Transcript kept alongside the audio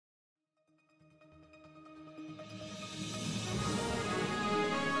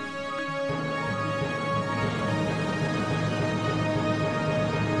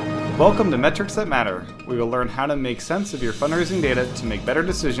Welcome to Metrics That Matter. We will learn how to make sense of your fundraising data to make better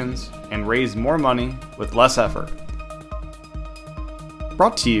decisions and raise more money with less effort.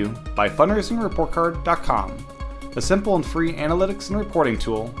 Brought to you by fundraisingreportcard.com, a simple and free analytics and reporting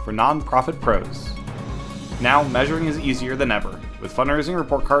tool for nonprofit pros. Now measuring is easier than ever with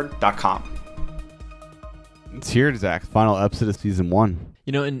fundraisingreportcard.com. It's here, Zach. Final episode of season 1.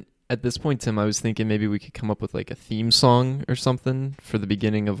 You know, and at this point, Tim, I was thinking maybe we could come up with like a theme song or something for the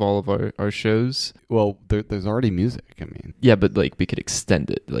beginning of all of our shows. Well, there's already music. I mean, yeah, but like we could extend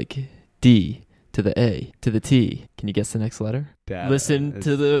it, like D to the A to the T. Can you guess the next letter? Data. Listen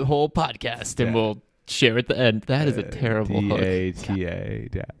to the whole podcast, and we'll share at the end. That is a terrible hook. D-A-T-A.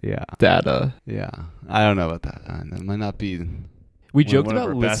 Yeah. Data. Yeah. I don't know about that. That might not be. We joked one of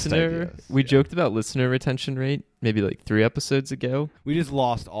about our best listener. ideas. We joked about listener retention rate maybe like 3 episodes ago. We just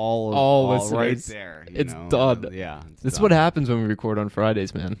lost all listeners. right there. It's done. Yeah. This is what happens when we record on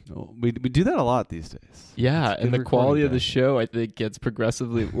Fridays, man. We do that a lot these days. Yeah, It's and the good quality of recording the show, I think, gets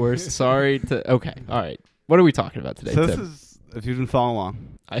progressively worse. Sorry to... Okay, all right. What are we talking about today, So Tim? this is, if you've been following along,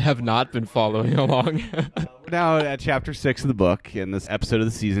 I have not been following along. we're now at chapter 6 of the book in this episode of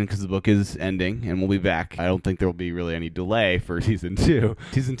the season because the book is ending and we'll be back. I don't think there will be really any delay for season 2.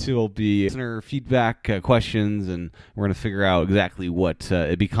 Season 2 will be listener feedback, questions, and we're going to figure out exactly what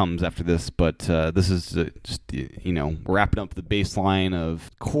it becomes after this. But this is just, we're wrapping up the baseline of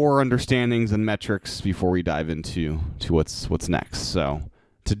core understandings and metrics before we dive into what's next. So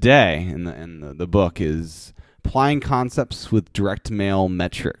today in the book is applying concepts with direct mail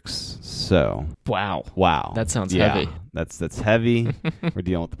metrics. So wow, That sounds heavy. That's heavy. We're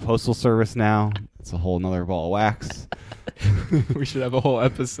dealing with the postal service now. It's a whole nother ball of wax. We should have a whole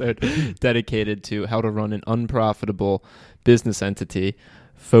episode dedicated to how to run an unprofitable business entity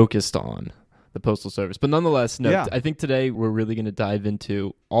focused on the Postal Service. But nonetheless, I think today we're really going to dive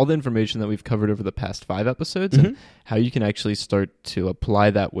into all the information that we've covered over the past 5 episodes and how you can actually start to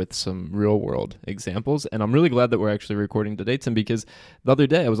apply that with some real-world examples. And I'm really glad that we're actually recording today, Tim, because the other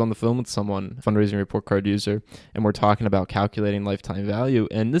day I was on the phone with someone, fundraising report card user, and we're talking about calculating lifetime value.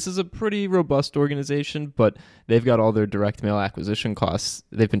 And this is a pretty robust organization, but they've got all their direct mail acquisition costs.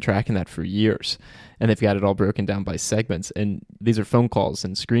 They've been tracking that for years. And they've got it all broken down by segments. And these are phone calls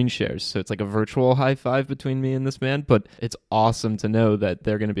and screen shares. So it's like a virtual high five between me and this man. But it's awesome to know that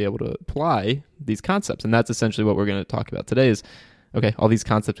they're going to be able to apply these concepts. And that's essentially what we're going to talk about today is, okay, all these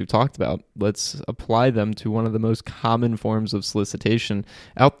concepts we've talked about, let's apply them to one of the most common forms of solicitation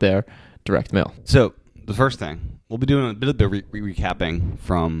out there, direct mail. So the first thing, we'll be doing a bit of the recapping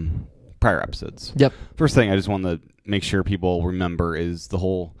from prior episodes. Yep. First thing I just want to make sure people remember is the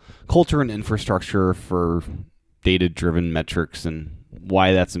whole culture and infrastructure for data-driven metrics and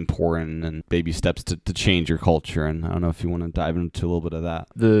why that's important and baby steps to change your culture. And I don't know if you want to dive into a little bit of that.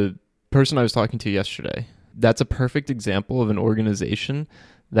 The person I was talking to yesterday, that's a perfect example of an organization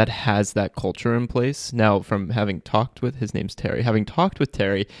that has that culture in place. Now, from having talked with, his name's Terry, having talked with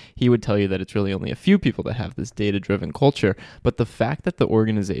Terry, he would tell you that it's really only a few people that have this data-driven culture. But the fact that the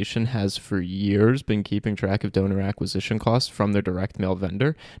organization has for years been keeping track of donor acquisition costs from their direct mail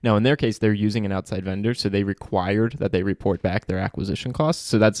vendor. Now, in their case, they're using an outside vendor, so they required that they report back their acquisition costs.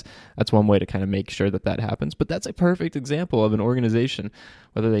 So that's one way to kind of make sure that happens. But that's a perfect example of an organization,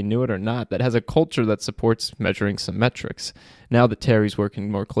 whether they knew it or not, that has a culture that supports measuring some metrics. Now that Terry's working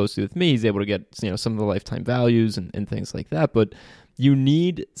more closely with me, he's able to get some of the lifetime values and things like that. But you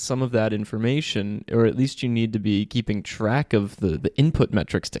need some of that information, or at least you need to be keeping track of the input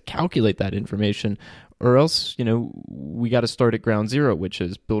metrics to calculate that information, or else, we got to start at ground zero, which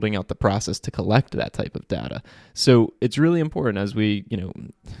is building out the process to collect that type of data. So it's really important as we,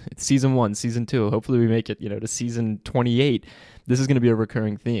 it's season 1, season 2, hopefully we make it, to season 28. This is going to be a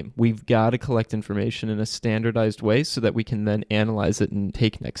recurring theme. We've got to collect information in a standardized way so that we can then analyze it and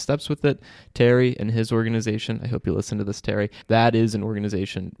take next steps with it. Terry and his organization, I hope you listen to this, Terry, that is an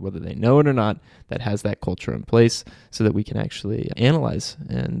organization, whether they know it or not, that has that culture in place so that we can actually analyze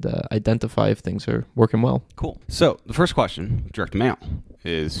and identify if things are working well. Cool. So the first question, direct mail,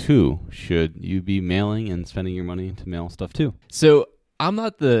 is who should you be mailing and spending your money to mail stuff to? So I'm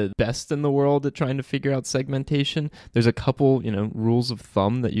not the best in the world at trying to figure out segmentation. There's a couple, rules of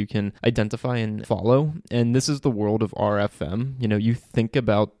thumb that you can identify and follow. And this is the world of RFM. You think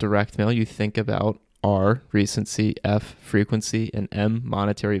about direct mail, you think about R, recency, F, frequency, and M,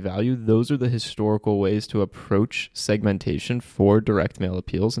 monetary value. Those are the historical ways to approach segmentation for direct mail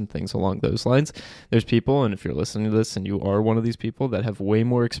appeals and things along those lines. There's people, and if you're listening to this and you are one of these people that have way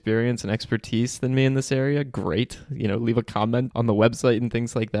more experience and expertise than me in this area, great. Leave a comment on the website and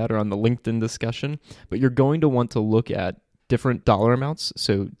things like that, or on the LinkedIn discussion. But you're going to want to look at different dollar amounts,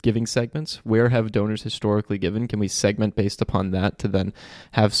 so giving segments. Where have donors historically given? Can we segment based upon that to then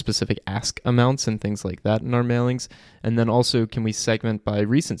have specific ask amounts and things like that in our mailings? And then also, can we segment by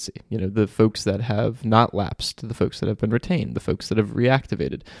recency? The folks that have not lapsed, the folks that have been retained, the folks that have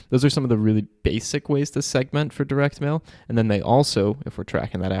reactivated. Those are some of the really basic ways to segment for direct mail. And then they also, if we're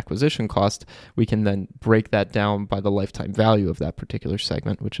tracking that acquisition cost, we can then break that down by the lifetime value of that particular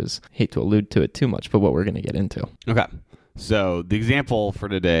segment, which is, hate to allude to it too much, but what we're going to get into. Okay. So the example for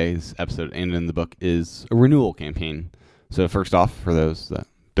today's episode and in the book is a renewal campaign. So first off, for those that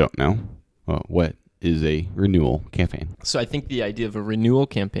don't know, what is a renewal campaign? So I think the idea of a renewal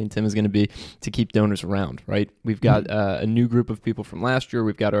campaign, Tim, is going to be to keep donors around, right? We've got a new group of people from last year.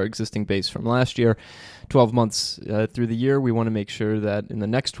 We've got our existing base from last year. 12 months through the year, we want to make sure that in the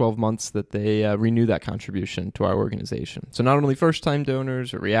next 12 months that they renew that contribution to our organization. So not only first-time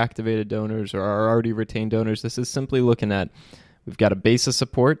donors or reactivated donors or our already retained donors, this is simply looking at, we've got a base of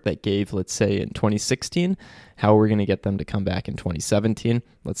support that gave, let's say, in 2016. How are we going to get them to come back in 2017?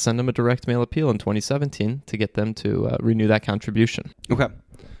 Let's send them a direct mail appeal in 2017 to get them to renew that contribution. Okay.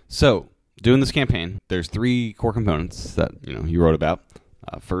 So doing this campaign, there's 3 core components that you wrote about.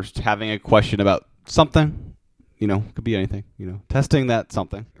 First, having a question about something. Could be anything, testing that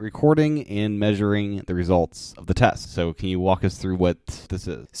something, recording and measuring the results of the test. So can you walk us through what this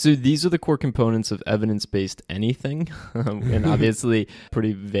is? So these are the core components of evidence-based anything, and obviously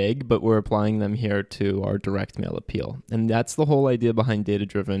pretty vague, but we're applying them here to our direct mail appeal. And that's the whole idea behind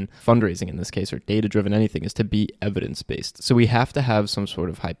data-driven fundraising in this case, or data-driven anything, is to be evidence-based. So we have to have some sort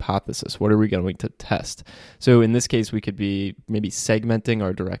of hypothesis. What are we going to test? So in this case, we could be maybe segmenting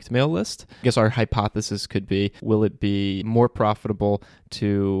our direct mail list. I guess our hypothesis could be, will it be more profitable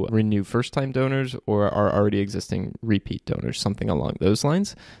to renew first-time donors or our already existing repeat donors, something along those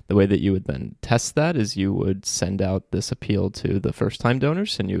lines? The way that you would then test that is you would send out this appeal to the first-time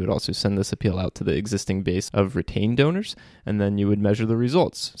donors, and you would also send this appeal out to the existing base of retained donors, and then you would measure the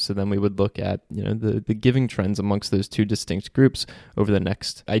results. So then we would look at the giving trends amongst those 2 distinct groups over the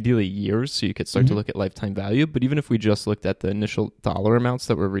next, ideally, years, so you could start to look at lifetime value. But even if we just looked at the initial dollar amounts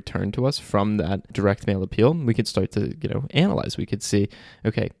that were returned to us from that direct mail appeal, we could start to analyze. We could see,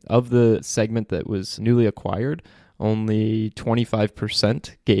 okay, of the segment that was newly acquired, only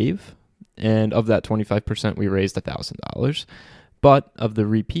 25% gave, and of that 25%, we raised $1,000. But of the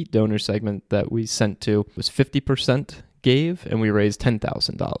repeat donor segment that we sent to, was 50% gave, and we raised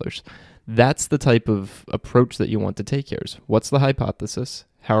 $10,000. That's the type of approach that you want to take here. Is what's the hypothesis?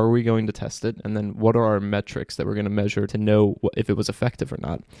 How are we going to test it? And then what are our metrics that we're going to measure to know if it was effective or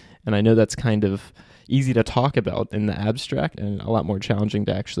not? And I know that's kind of easy to talk about in the abstract and a lot more challenging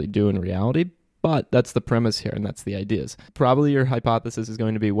to actually do in reality. But that's the premise here, and that's the ideas. Probably your hypothesis is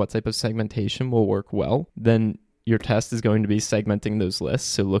going to be what type of segmentation will work well. Then your test is going to be segmenting those lists.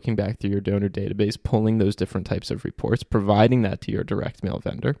 So looking back through your donor database, pulling those different types of reports, providing that to your direct mail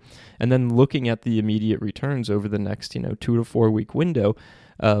vendor, and then looking at the immediate returns over the next 2 to 4 week window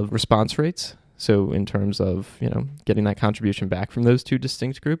of response rates. So in terms of, getting that contribution back from those 2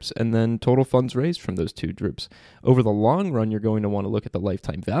 distinct groups, and then total funds raised from those 2 groups. Over the long run, you're going to want to look at the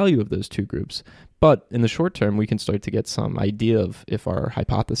lifetime value of those 2 groups. But in the short term, we can start to get some idea of if our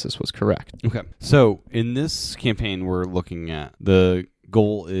hypothesis was correct. Okay. So in this campaign, we're looking at, the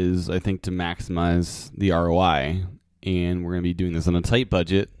goal is, I think, to maximize the ROI. And we're going to be doing this on a tight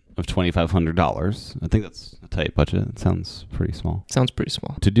budget of $2,500. I think that's a tight budget. It sounds pretty small. Sounds pretty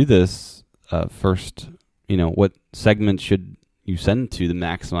small. To do this, first, what segment should you send to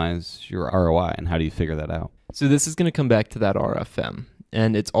maximize your ROI, and how do you figure that out? So this is going to come back to that RFM.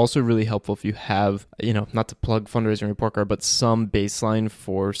 And it's also really helpful if you have, not to plug Fundraising Report Card, but some baseline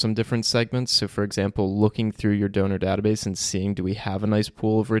for some different segments. So for example, looking through your donor database and seeing, do we have a nice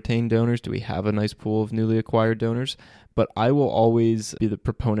pool of retained donors? Do we have a nice pool of newly acquired donors? But I will always be the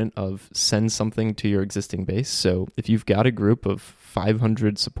proponent of send something to your existing base. So if you've got a group of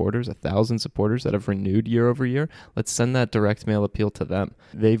 500 supporters, 1,000 supporters that have renewed year over year, let's send that direct mail appeal to them.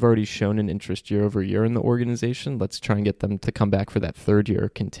 They've already shown an interest year over year in the organization. Let's try and get them to come back for that 3rd year,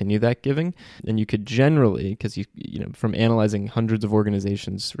 continue that giving. And you could generally, because you from analyzing hundreds of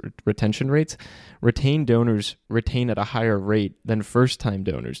organizations' retention rates, retained donors retain at a higher rate than first-time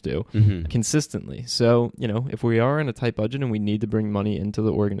donors do consistently. So, if we are in a tight budget and we need to bring money into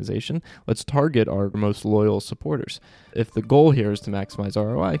the organization, let's target our most loyal supporters. If the goal here is to maximize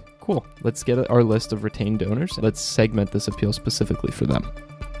ROI, cool. Let's get our list of retained donors. Let's segment this appeal specifically for them.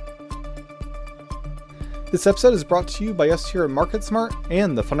 This episode is brought to you by us here at MarketSmart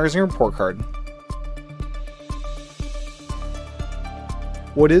and the Fundraising Report Card.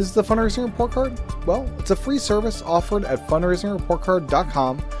 What is the Fundraising Report Card? Well, it's a free service offered at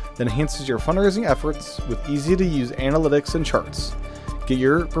fundraisingreportcard.com that enhances your fundraising efforts with easy-to-use analytics and charts. Get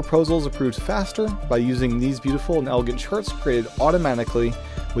your proposals approved faster by using these beautiful and elegant charts created automatically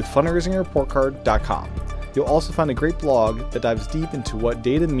with fundraisingreportcard.com. You'll also find a great blog that dives deep into what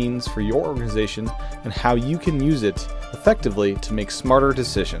data means for your organization and how you can use it effectively to make smarter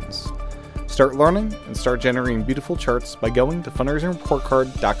decisions. Start learning and start generating beautiful charts by going to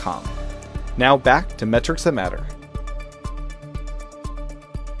fundraisingreportcard.com. Now back to Metrics That Matter.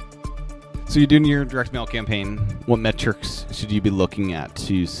 So you're doing your direct mail campaign. What metrics should you be looking at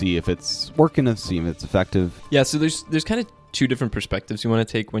to see if it's working, to see if it's effective? Yeah, so there's kind of two different perspectives you want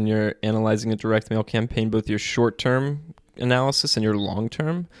to take when you're analyzing a direct mail campaign, both your short-term analysis and your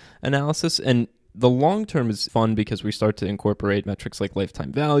long-term analysis. And the long term is fun because we start to incorporate metrics like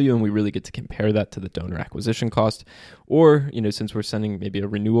lifetime value, and we really get to compare that to the donor acquisition cost. Or, since we're sending maybe a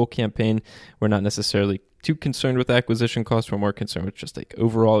renewal campaign, we're not necessarily too concerned with acquisition costs. We're more concerned with just like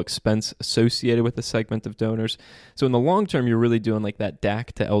overall expense associated with the segment of donors. So in the long term, you're really doing like that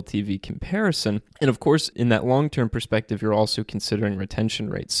DAC to LTV comparison. And of course, in that long-term perspective, you're also considering retention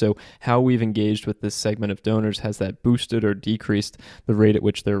rates. So how we've engaged with this segment of donors, has that boosted or decreased the rate at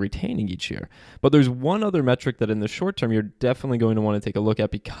which they're retaining each year? But there's one other metric that in the short term, you're definitely going to want to take a look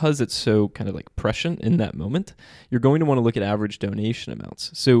at because it's so kind of like prescient in that moment. You're going to want to look at average donation amounts.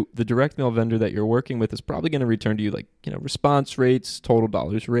 So the direct mail vendor that you're working with is probably going to return to you like, response rates, total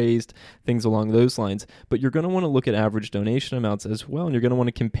dollars raised, things along those lines. But you're going to want to look at average donation amounts as well. And you're going to want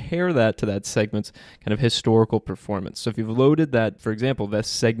to compare that to that segment's kind of historical performance. So if you've loaded that, for example, this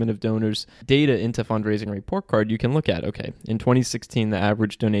segment of donors data into Fundraising Report Card, you can look at, okay, in 2016, the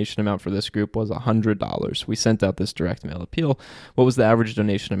average donation amount for this group was $100. We sent out this direct mail appeal. What was the average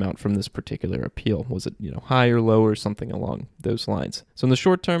donation amount from this particular appeal? Was it, higher, lower, something along those lines? So in the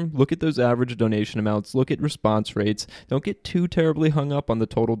short term, look at those average donation amounts, look at response rates. Don't get too terribly hung up on the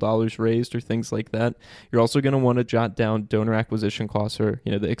total dollars raised or things like that. You're also going to want to jot down donor acquisition costs, or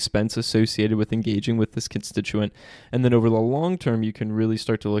the expense associated with engaging with this constituent. And then over the long term, you can really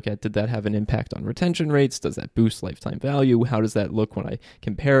start to look at, did that have an impact on retention rates? Does that boost lifetime value? How does that look when I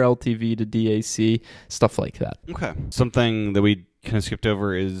compare LTV to DAC? Stuff like that. Okay. Something that we kind of skipped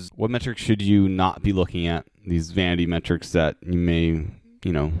over is, what metrics should you not be looking at? These vanity metrics that you may,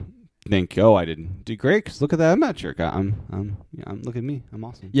 think, oh, I didn't do great because look at that metric. Look at me. I'm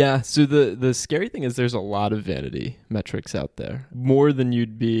awesome. Yeah. So the scary thing is there's a lot of vanity metrics out there, more than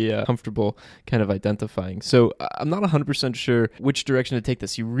you'd be comfortable kind of identifying. So I'm not 100% sure which direction to take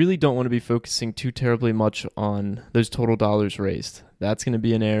this. You really don't want to be focusing too terribly much on those total dollars raised. That's going to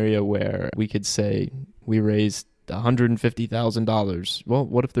be an area where we could say we raised $150,000. Well,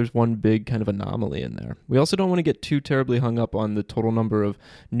 what if there's one big kind of anomaly in there? We also don't want to get too terribly hung up on the total number of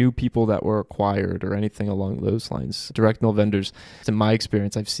new people that were acquired or anything along those lines. Direct mail vendors, in my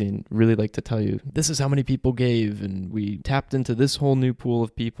experience, I've seen really like to tell you, this is how many people gave, and we tapped into this whole new pool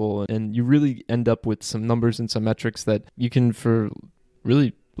of people. And you really end up with some numbers and some metrics that you can, for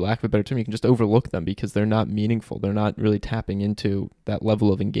really lack of a better term, you can just overlook them because they're not meaningful. They're not really tapping into that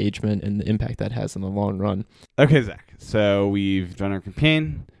level of engagement and the impact that has in the long run. Okay, Zach. So we've done our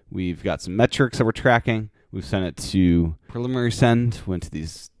campaign. We've got some metrics that we're tracking. We've sent it to preliminary send, went to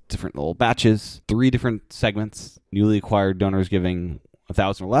these different little batches, 3 different segments: newly acquired donors giving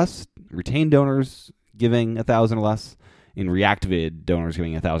 1,000 or less, retained donors giving 1,000 or less, and reactivated donors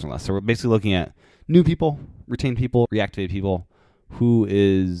giving 1,000 or less. So we're basically looking at new people, retained people, reactivated people. Who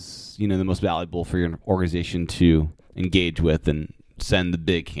is, the most valuable for your organization to engage with and send the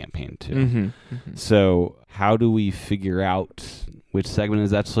big campaign to? Mm-hmm. Mm-hmm. So how do we figure out which segment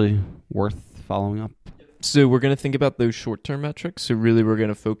is actually worth following up? So we're going to think about those short-term metrics. So really we're going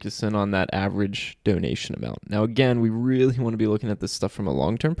to focus in on that average donation amount. Now, again, we really want to be looking at this stuff from a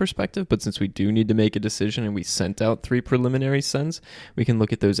long-term perspective, but since we do need to make a decision and we sent out 3 preliminary sends, we can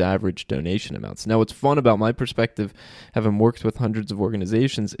look at those average donation amounts. Now, what's fun about my perspective, having worked with hundreds of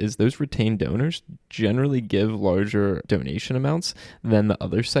organizations, is those retained donors generally give larger donation amounts than the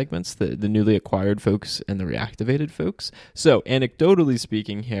other segments, the newly acquired folks and the reactivated folks. So anecdotally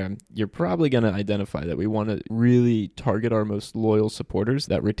speaking here, you're probably going to identify that we want to really target our most loyal supporters,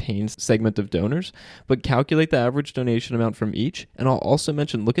 that retains segment of donors, but calculate the average donation amount from each. And I'll also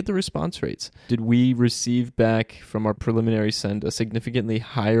mention, look at the response rates. Did we receive back from our preliminary send a significantly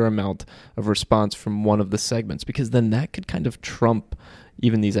higher amount of response from one of the segments? Because then that could kind of trump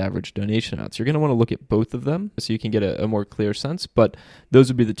even these average donation amounts. You're going to want to look at both of them so you can get a more clear sense, but those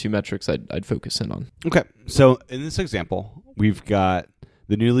would be the 2 metrics I'd focus in on. Okay, so in this example, we've got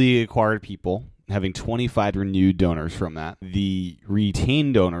the newly acquired people having 25 renewed donors from that. The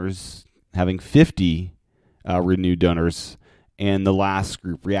retained donors having 50 renewed donors, and the last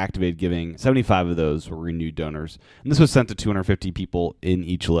group, Reactivated, giving 75 of those were renewed donors. And this was sent to 250 people in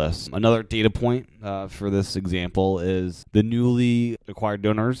each list. Another data point for this example is the newly acquired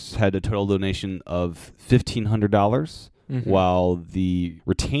donors had a total donation of $1,500, while the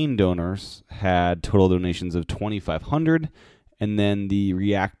retained donors had total donations of $2,500. And then the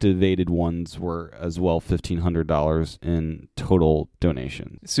reactivated ones were as well $1,500 in total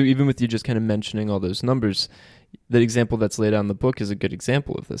donation. So even with you just kind of mentioning all those numbers, the example that's laid out in the book is a good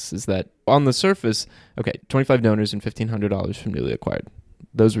example of this, is that on the surface, okay, 25 donors and $1,500 from newly acquired.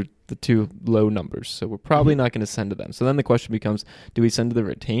 Those were the two low numbers, so we're probably not going to send to them. So then the question becomes, do we send to the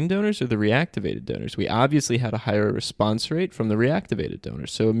retained donors or the reactivated donors? We obviously had a higher response rate from the reactivated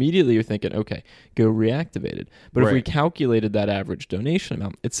donors, so immediately you're thinking, okay, go reactivated. But if we calculated that average donation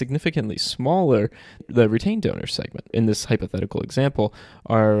amount, it's significantly smaller, the retained donor segment. In this hypothetical example,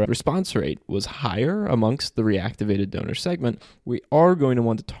 our response rate was higher amongst the reactivated donor segment. We are going to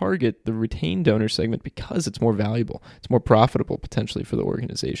want to target the retained donor segment because it's more valuable. It's more profitable potentially for the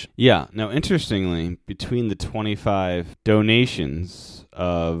organization. Yeah. Now, interestingly, between the 25 donations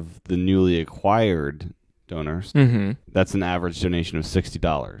of the newly acquired donors, that's an average donation of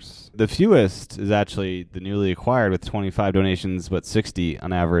 $60. The fewest is actually the newly acquired with 25 donations, but 60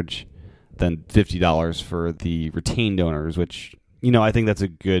 on average, then $50 for the retained donors, which, I think that's a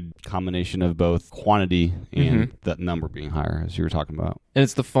good combination of both quantity and that number being higher, as you were talking about. And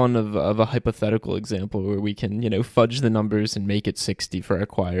it's the fun of a hypothetical example where we can, fudge the numbers and make it 60 for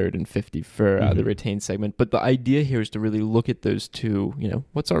acquired and 50 for the retained segment. But the idea here is to really look at those two,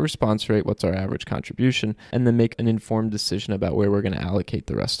 what's our response rate, what's our average contribution, and then make an informed decision about where we're going to allocate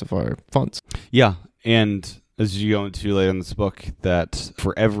the rest of our funds. Yeah, and as you go into later in this book, that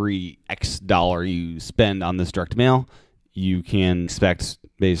for every X dollar you spend on this direct mail, you can expect,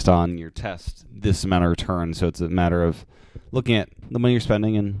 based on your test, this amount of return. So it's a matter of looking at the money you're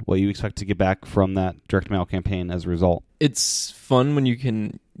spending and what you expect to get back from that direct mail campaign as a result. It's fun when you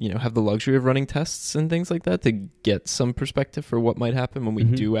can, have the luxury of running tests and things like that to get some perspective for what might happen when we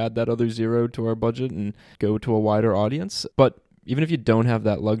do add that other zero to our budget and go to a wider audience. But even if you don't have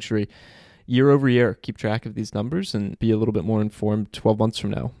that luxury, year over year, keep track of these numbers and be a little bit more informed 12 months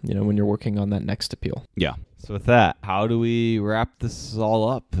from now, when you're working on that next appeal. Yeah. So with that, how do we wrap this all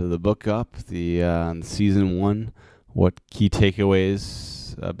up, the book up, the season 1? What key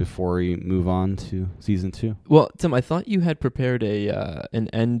takeaways before we move on to season 2? Well, Tim, I thought you had prepared an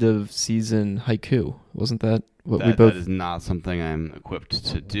end of season haiku. Wasn't that what we both... That is not something I'm equipped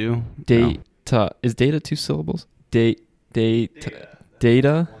to do. Data. No. Is data 2 syllables? Data?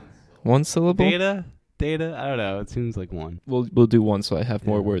 One syllable? Data? I don't know. It seems like one. We'll do one so I have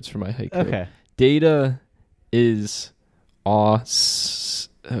more words for my haiku. Okay. Data is awesome.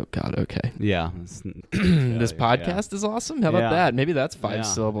 Oh, God, okay. Yeah. This podcast is awesome? How about that? Maybe that's 5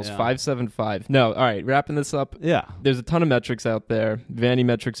 syllables. 575. No, all right, wrapping this up. Yeah. There's a ton of metrics out there. Vanity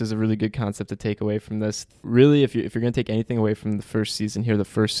metrics is a really good concept to take away from this. Really, if you're going to take anything away from the first season here, the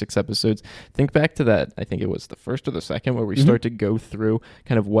first 6 episodes, think back to that, I think it was the first or the second, where we start to go through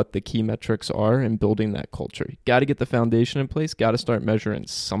kind of what the key metrics are and building that culture. You got to get the foundation in place, got to start measuring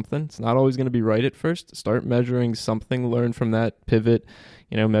something. It's not always going to be right at first. Start measuring something, learn from that, pivot,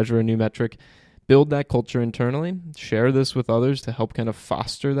 measure a new metric, build that culture internally, share this with others to help kind of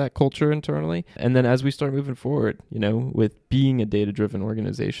foster that culture internally. And then as we start moving forward, with being a data-driven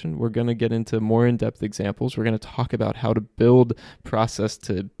organization, we're going to get into more in-depth examples. We're going to talk about how to build process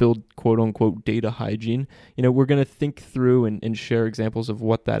to build quote-unquote data hygiene. We're going to think through and share examples of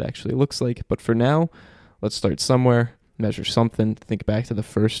what that actually looks like. But for now, let's start somewhere, measure something, think back to the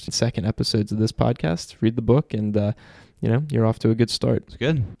first and second episodes of this podcast, read the book, and you're off to a good start. It's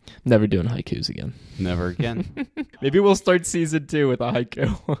good. Never doing haikus again. Never again. Maybe we'll start season 2 with a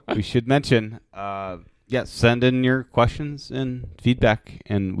haiku. We should mention, send in your questions and feedback,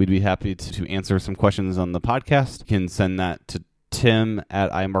 and we'd be happy to answer some questions on the podcast. You can send that to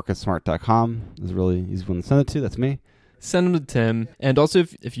tim@imarketsmart.com. It's a really easy one to send it to. That's me. Send them to Tim. And also,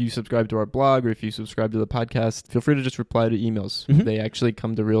 if you subscribe to our blog or if you subscribe to the podcast, feel free to just reply to emails. They actually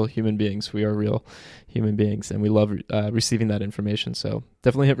come to real human beings. We are real human beings, and we love receiving that information. So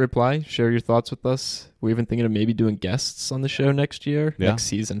definitely hit reply. Share your thoughts with us. We're even thinking of maybe doing guests on the show next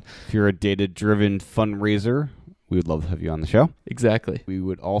season. If you're a data-driven fundraiser, we would love to have you on the show. Exactly. We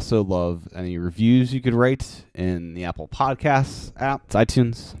would also love any reviews you could write in the Apple Podcasts app,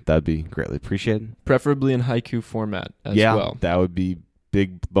 iTunes. That would be greatly appreciated. Preferably in haiku format as well. Yeah, that would be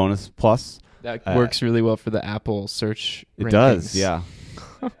big bonus plus. That works really well for the Apple search rankings. It does, yeah.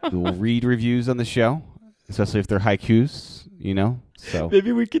 We'll read reviews on the show. especially if they're haikus, So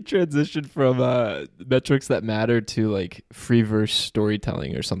Maybe we could transition from metrics that matter to like free verse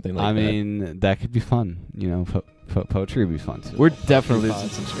storytelling or something like that. I mean, that could be fun. Poetry would be fun too. We're definitely losing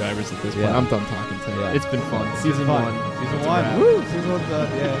subscribers at this point. Yeah. I'm done talking to you. Yeah. It's been fun. Season fun. one. Season It's a 1. wrap. Woo! Season 1's done.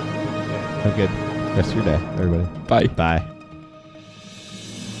 Yeah. Have a good rest of your day, everybody. Bye. Bye.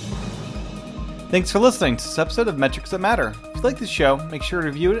 Thanks for listening to this episode of Metrics That Matter. If you like this show, make sure to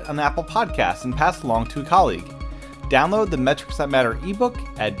review it on Apple Podcasts and pass it along to a colleague. Download the Metrics That Matter ebook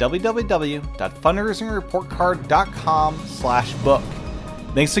at www.fundraisingreportcard.com/book.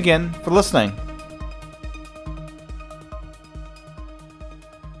 Thanks again for listening.